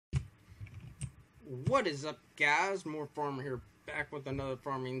What is up, guys? More Farmer here, back with another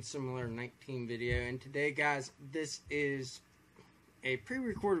Farming Simulator 19 video. And today, guys, this is a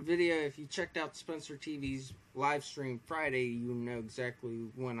pre-recorded video. If you checked out Spencer TV's live stream Friday, you know exactly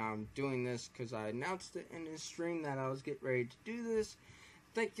when I'm doing this, because I announced it in his stream that I was getting ready to do this.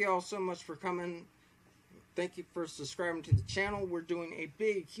 Thank you all so much for coming. Thank you for subscribing to the channel. We're doing a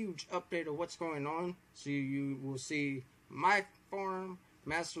big, huge update of what's going on. So you will see my farm,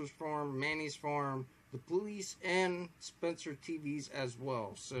 Master's farm, Manny's farm, the police, and Spencer TV's as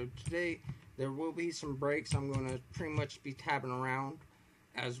well. So today there will be some breaks. I'm going to pretty much be tabbing around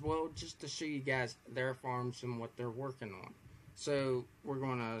as well, just to show you guys their farms and what they're working on. So we're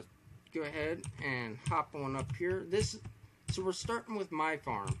going to go ahead and hop on up here. So we're starting with my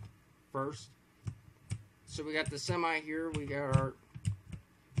farm first. So we got the semi here. We got our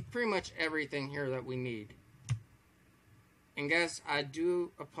pretty much everything here that we need. And guys, I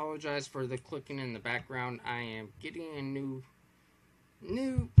do apologize for the clicking in the background. I am getting a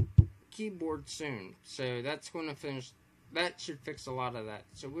new keyboard soon, so that's going to finish. That should fix a lot of that.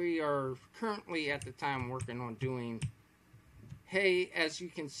 So we are currently at the time working on doing hay. As you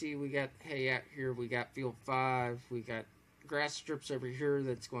can see, we got hay out here. We got field 5. We got grass strips over here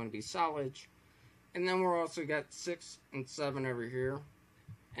that's going to be silage. And then we're also got 6 and 7 over here.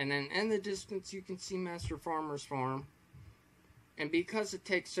 And then in the distance, you can see Master Farmer's farm. And because it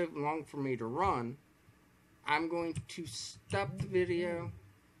takes so long for me to run, I'm going to stop the video,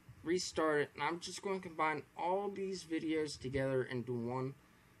 restart it, and I'm just going to combine all these videos together into one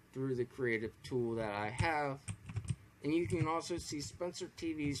through the creative tool that I have. And you can also see Spencer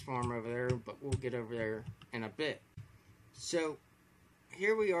TV's farm over there, but we'll get over there in a bit. So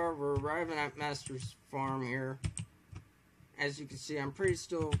here we are, we're arriving at Master's farm here. As you can see, I'm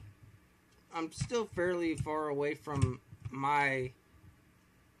still fairly far away from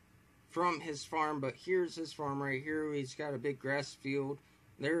his farm, but here's his farm right here. He's got a big grass field.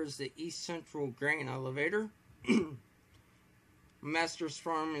 There's the East Central grain elevator. Master's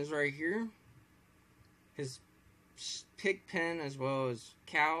farm is right here. His pig pen, as well as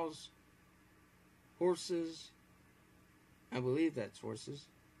cows, horses. I believe that's horses.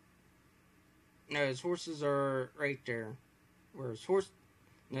 No, his horses are right there. Where's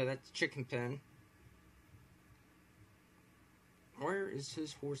no, that's chicken pen. Where is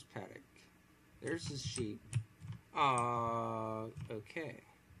his horse paddock? There's his sheep. Okay.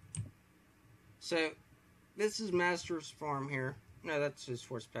 So, this is Master's farm here. No, that's his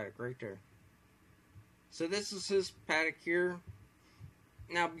horse paddock right there. So this is his paddock here.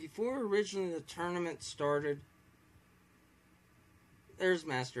 Now, before originally the tournament started, there's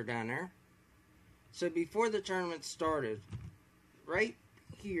Master down there. So before the tournament started, right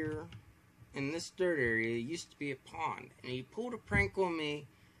here in this dirt area used to be a pond, and he pulled a prank on me,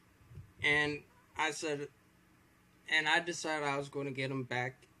 and I decided I was going to get him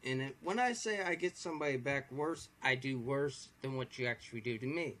back in it. When I say I get somebody back worse, I do worse than what you actually do to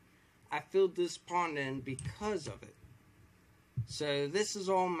me. I filled this pond in because of it. So this is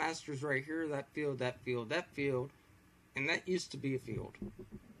all Masters right here, that field, that field, that field, and that used to be a field.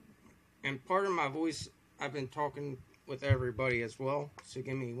 And part of my voice, I've been talking with everybody as well, so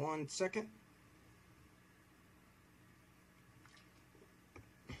give me 1 second.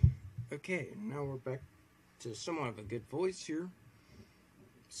 Okay, now we're back to somewhat of a good voice here.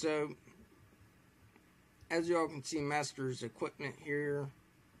 So, as y'all can see, Master's equipment here.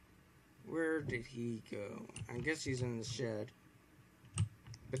 Where did he go? I guess he's in the shed.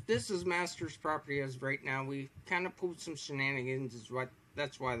 But this is Master's property as right now. We kind of pulled some shenanigans.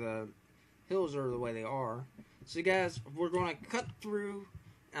 That's why the hills are the way they are. So guys, we're going to cut through,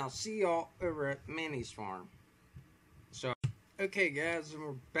 and I'll see y'all over at Manny's farm. So, okay guys, and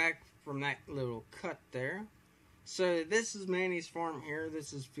we're back from that little cut there. So this is Manny's farm here.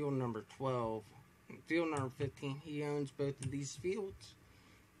 This is field number 12. And field number 15, he owns both of these fields.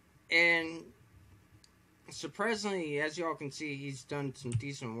 And surprisingly, as y'all can see, he's done some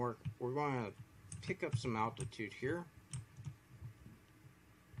decent work. We're going to pick up some altitude here.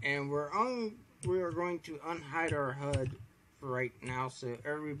 And we are going to unhide our HUD for right now, so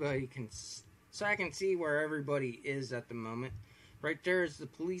everybody can, so I can see where everybody is at the moment. Right there is the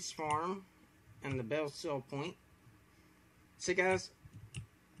police farm and the Bell Cell Point. So guys,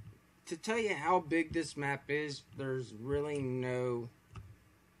 to tell you how big this map is, there's really no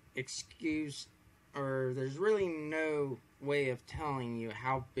excuse, or there's really no way of telling you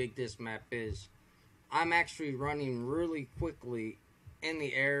how big this map is. I'm actually running really quickly in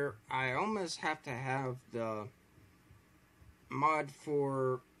the air. I almost have to have the mod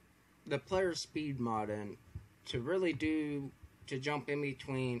for the player speed mod in to really do to jump in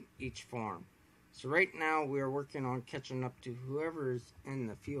between each farm. So right now we are working on catching up to whoever is in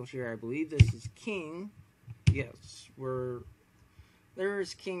the field here. I believe this is King. Yes,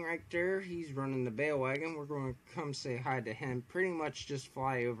 there's King right there. He's running the bale wagon. We're going to come say hi to him. Pretty much just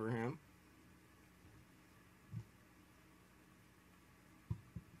fly over him.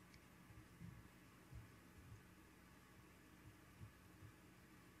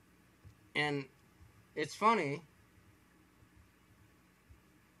 And it's funny.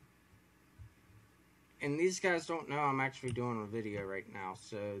 And these guys don't know I'm actually doing a video right now.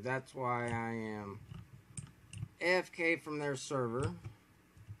 So that's why I am AFK from their server.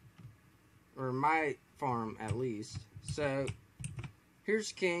 Or my farm, at least. So,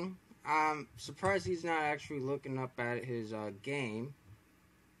 here's King. I'm surprised he's not actually looking up at his game.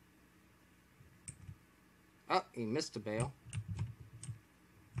 Oh, he missed a bale.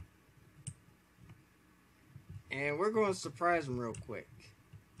 And we're going to surprise him real quick.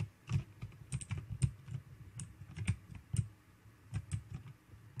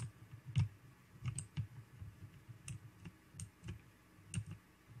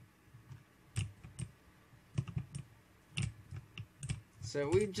 So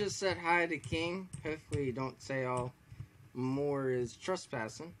we just said hi to King. Hopefully you don't say all more is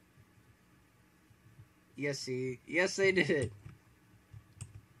trespassing. Yes, they did.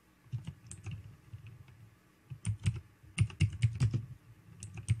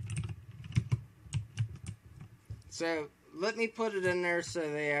 So let me put it in there so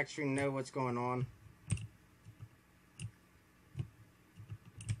they actually know what's going on.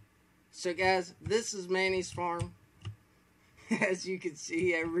 So guys, this is Manny's farm. As you can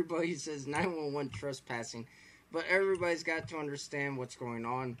see, everybody says 911 trespassing, but everybody's got to understand what's going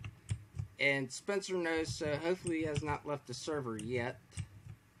on. And Spencer knows, so hopefully he has not left the server yet,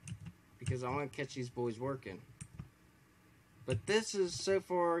 because I want to catch these boys working. But this is, so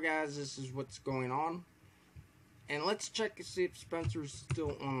far guys, this is what's going on. And let's check to see if Spencer's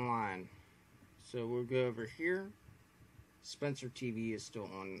still online. So we'll go over here. Spencer TV is still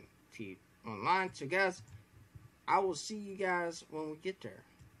online. So guys, I will see you guys when we get there.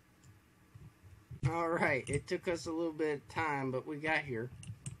 Alright, it took us a little bit of time, but we got here.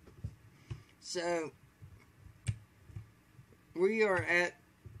 So, we are at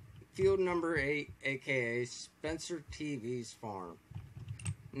field number 8, aka Spencer TV's farm.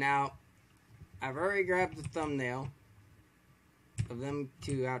 Now, I've already grabbed the thumbnail of them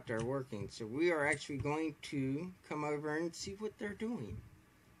two out there working. So, we are actually going to come over and see what they're doing.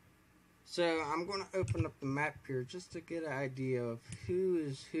 So, I'm going to open up the map here just to get an idea of who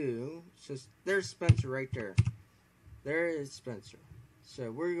is who. So, there's Spencer right there. There is Spencer. So,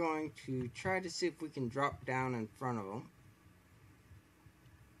 we're going to try to see if we can drop down in front of him.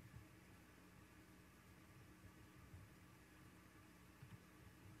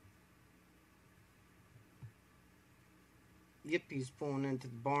 Yep, he's pulling into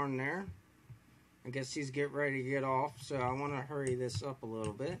the barn there. I guess he's getting ready to get off. So, I want to hurry this up a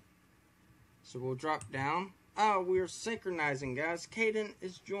little bit. So we'll drop down. Oh, we're synchronizing, guys. Caden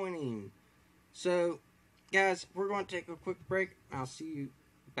is joining. So, guys, we're going to take a quick break. I'll see you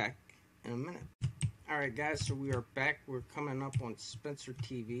back in a minute. Alright, guys, so we are back. We're coming up on Spencer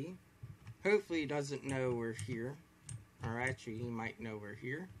TV. Hopefully he doesn't know we're here. Or actually, he might know we're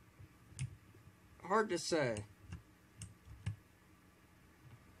here. Hard to say.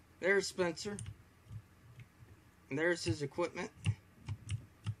 There's Spencer. And there's his equipment.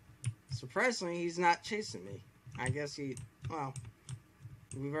 Surprisingly, he's not chasing me. I guess well,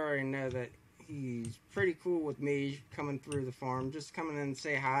 we've already know that he's pretty cool with me coming through the farm. Just coming in and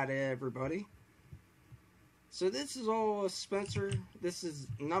say hi to everybody. So this is all Spencer. This is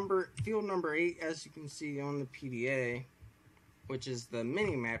field number 8, as you can see on the PDA, which is the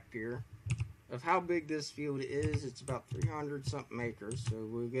mini map here of how big this field is. It's about 300 something acres. So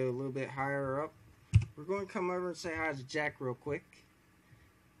we'll go a little bit higher up. We're going to come over and say hi to Jack real quick.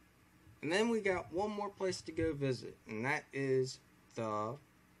 And then we got one more place to go visit, and that is the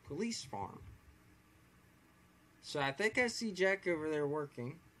police farm. So I think I see Jack over there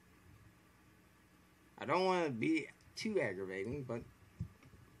working. I don't want to be too aggravating, but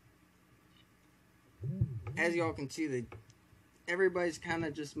as y'all can see, everybody's kind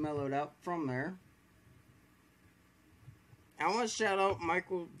of just mellowed out from there. I want to shout out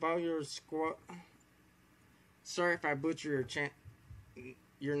Michael Bowyer Squad. Sorry if I butcher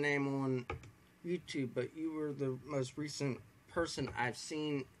your name on YouTube, but you were the most recent person I've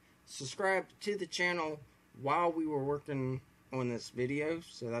seen subscribe to the channel while we were working on this video,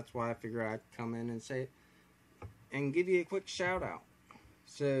 so that's why I figured I'd come in and say it and give you a quick shout out.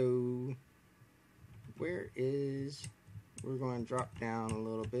 So we're going to drop down a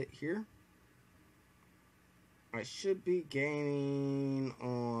little bit here. I should be gaining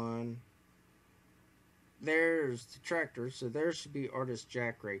on... There's the tractor, so there should be Artist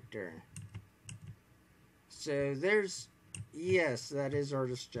Jack right there. So there's... Yes, that is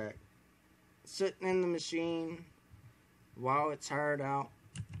Artist Jack. Sitting in the machine while it's hired out.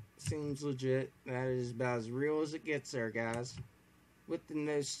 Seems legit. That is about as real as it gets there, guys. With the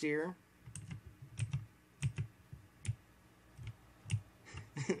no steer.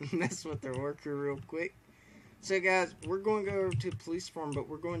 Mess with their worker real quick. So guys, we're going to go over to the police farm, but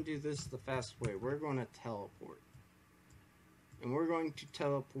we're going to do this the fast way. We're going to teleport. And we're going to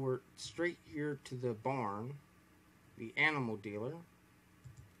teleport straight here to the barn, the animal dealer.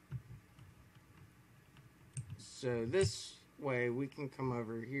 So this way we can come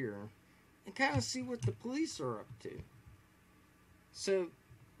over here and kind of see what the police are up to. So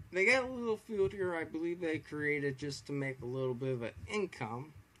they got a little field here I believe they created just to make a little bit of an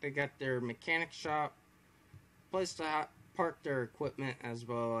income. They got their mechanic shop, place to park their equipment, as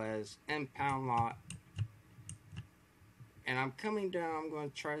well as impound lot. And I'm coming down. I'm going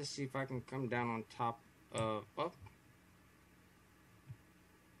to try to see if I can come down on top of... Oh,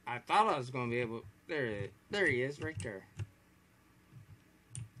 I thought I was going to be able... There he is, right there.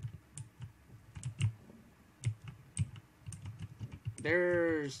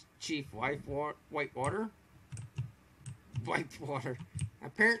 There's Chief Whitewater. Whitewater.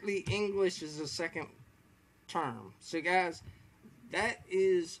 Apparently English is a second term. So guys, that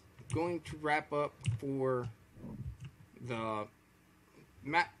is going to wrap up for the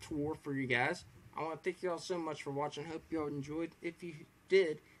map tour for you guys. I want to thank you all so much for watching. Hope you all enjoyed. If you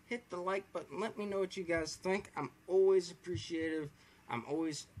did, hit the like button. Let me know what you guys think. I'm always appreciative.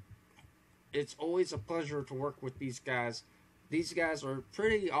 It's always a pleasure to work with these guys. These guys are a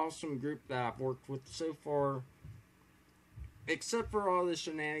pretty awesome group that I've worked with so far. Except for all the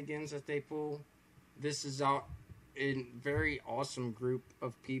shenanigans that they pull, this is a very awesome group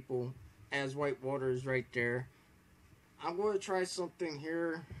of people. As Whitewater is right there. I'm going to try something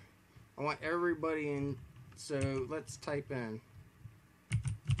here. I want everybody in, so let's type in.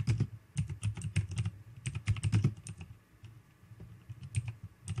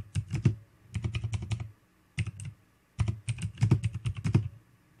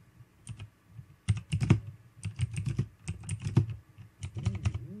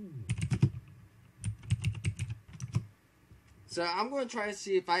 So I'm going to try to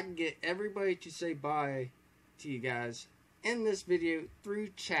see if I can get everybody to say bye to you guys in this video through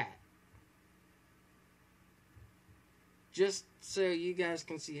chat. Just so you guys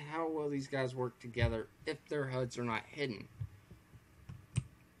can see how well these guys work together if their HUDs are not hidden.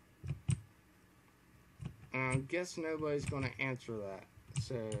 I guess nobody's going to answer that.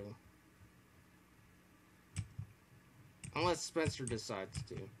 So, unless Spencer decides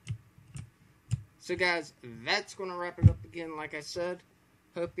to. So guys, that's going to wrap it up again. Like I said,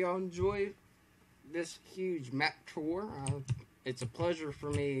 hope y'all enjoyed this huge map tour. It's a pleasure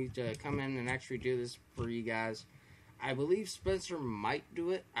for me to come in and actually do this for you guys. I believe Spencer might do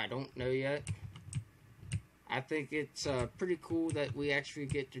it. I don't know yet. I think it's pretty cool that we actually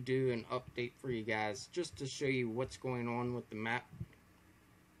get to do an update for you guys, just to show you what's going on with the map.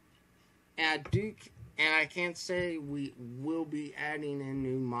 And I can say we will be adding in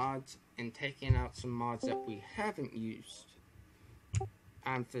new mods and taking out some mods that we haven't used.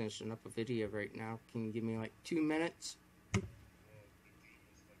 I'm finishing up a video right now. Can you give me like 2 minutes?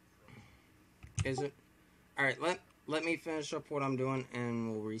 Is it? Alright, let me finish up what I'm doing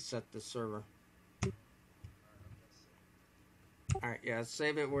and we'll reset the server. Alright, yeah,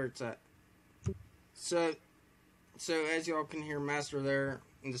 save it where it's at. So as y'all can hear Master there,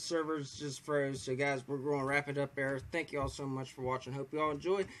 and the servers just froze. So guys, we're going to wrap it up there. Thank you all so much for watching. Hope you all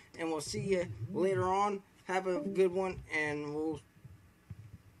enjoyed, and we'll see you later on. Have a good one, and we'll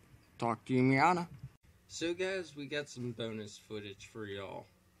talk to you, Miana. So guys, we got some bonus footage for y'all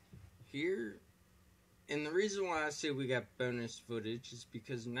here. And the reason why I say we got bonus footage is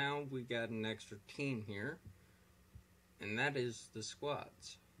because now we got an extra team here. And that is the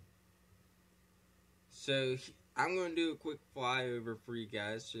squads. So I'm going to do a quick flyover for you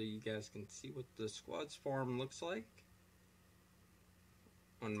guys so you guys can see what the squads farm looks like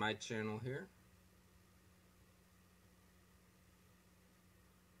on my channel here.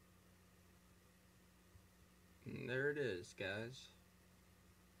 And there it is, guys.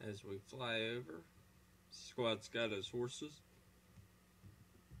 As we fly over, squad's got his horses.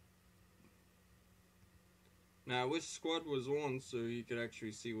 Now I wish squad was on so you could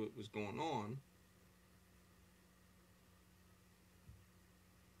actually see what was going on.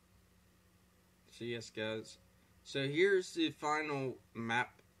 So yes guys, so here's the final map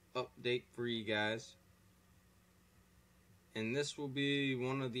update for you guys. And this will be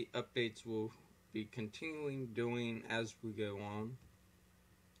one of the updates we'll be continuing doing as we go on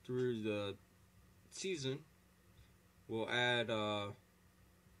through the season. We'll add,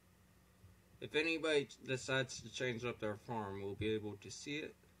 if anybody decides to change up their farm, we'll be able to see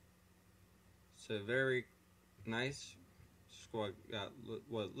it. So very nice. Squad got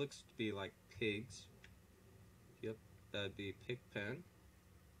what looks to be like pigs. Yep, that'd be pig pen.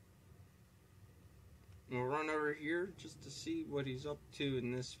 We'll run over here just to see what he's up to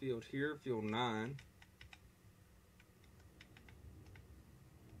in this field here, field 9.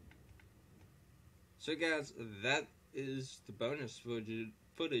 So guys, that is the bonus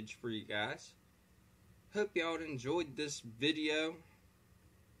footage for you guys. Hope y'all enjoyed this video.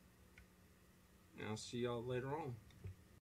 And I'll see y'all later on.